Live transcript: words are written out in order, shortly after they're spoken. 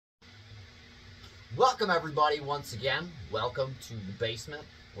Welcome everybody once again. Welcome to the basement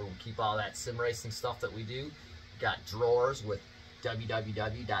where we keep all that sim racing stuff that we do. Got drawers with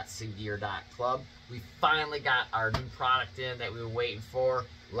www.simgear.club. We finally got our new product in that we were waiting for.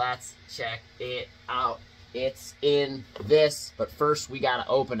 Let's check it out. It's in this, but first we gotta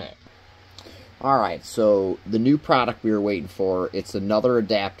open it. Alright, so the new product we were waiting for, it's another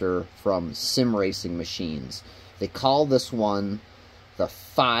adapter from Sim Racing Machines. They call this one the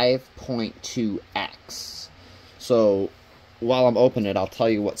 5.2X. So while I'm opening it, I'll tell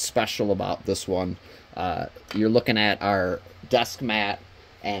you what's special about this one. You're looking at our desk mat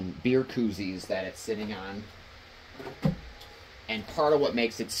and beer koozies that it's sitting on. And part of what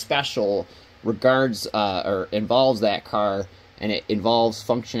makes it special involves that car, and it involves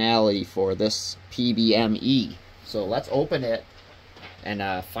functionality for this PBME. So let's open it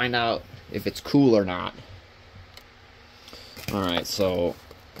and find out if it's cool or not. Alright, so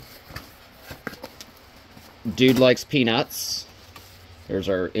dude likes peanuts. There's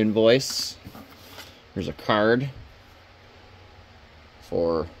our invoice. There's a card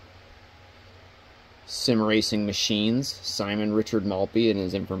for Sim Racing Machines, Simon Richard Maltby, and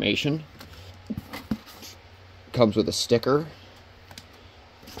his information. Comes with a sticker.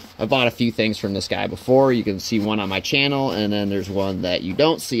 I bought a few things from this guy before. You can see one on my channel, and then there's one that you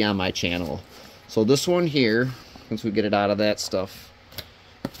don't see on my channel. So this one here, once we get it out of that stuff,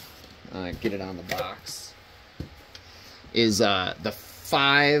 get it on the box, is the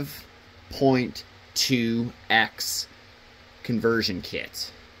 5.2X conversion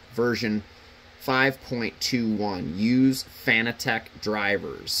kit. Version 5.21. Use Fanatec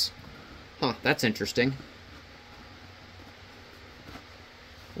drivers. Huh, that's interesting.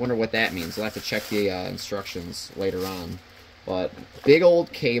 Wonder what that means. I'll have to check the instructions later on. But big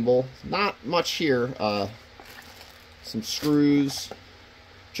old cable. Not much here. Some screws,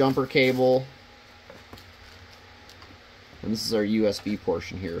 jumper cable, and this is our USB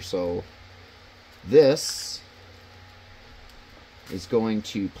portion here. So this is going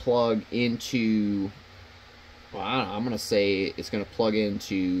to plug into, well, I don't know, I'm going to say it's going to plug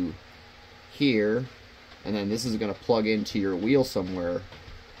into here, and then this is going to plug into your wheel somewhere.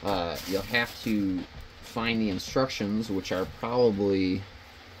 You'll have to find the instructions, which are probably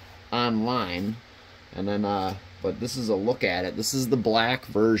online, and then but this is a look at it. This is the black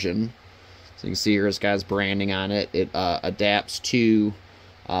version. So you can see here it's got branding on it. It adapts to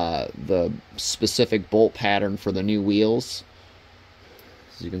the specific bolt pattern for the new wheels.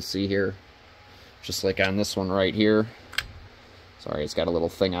 As you can see here, just like on this one right here. Sorry, it's got a little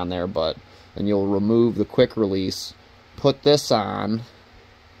thing on there, but then you'll remove the quick release, put this on,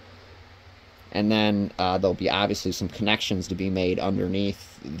 and then there'll be obviously some connections to be made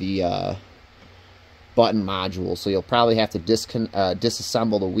underneath the button module, so you'll probably have to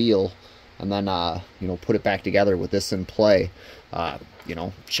disassemble the wheel and then put it back together with this in play.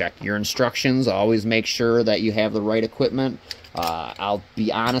 Check your instructions. Always make sure that you have the right equipment. I'll be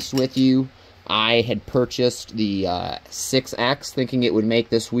honest with you, I had purchased the 6X thinking it would make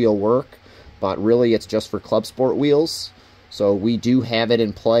this wheel work, but really it's just for club sport wheels. So we do have it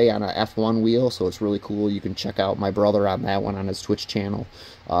in play on a F1 wheel, so it's really cool. You can check out my brother on that one on his Twitch channel.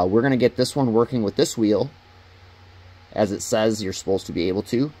 We're going to get this one working with this wheel, as it says you're supposed to be able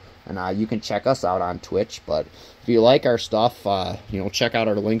to. And you can check us out on Twitch. But if you like our stuff, check out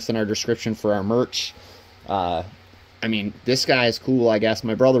our links in our description for our merch. I mean, this guy is cool, I guess.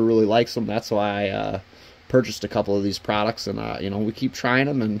 My brother really likes them. That's why I purchased a couple of these products. And, we keep trying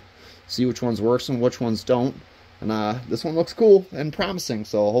them and see which ones works and which ones don't. And this one looks cool and promising,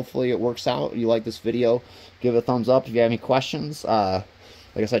 so hopefully it works out. If you like this video, give it a thumbs up. If you have any questions, like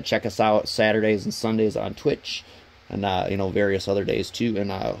I said, check us out Saturdays and Sundays on Twitch, and various other days too. And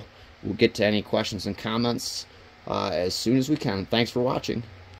we'll get to any questions and comments as soon as we can. Thanks for watching.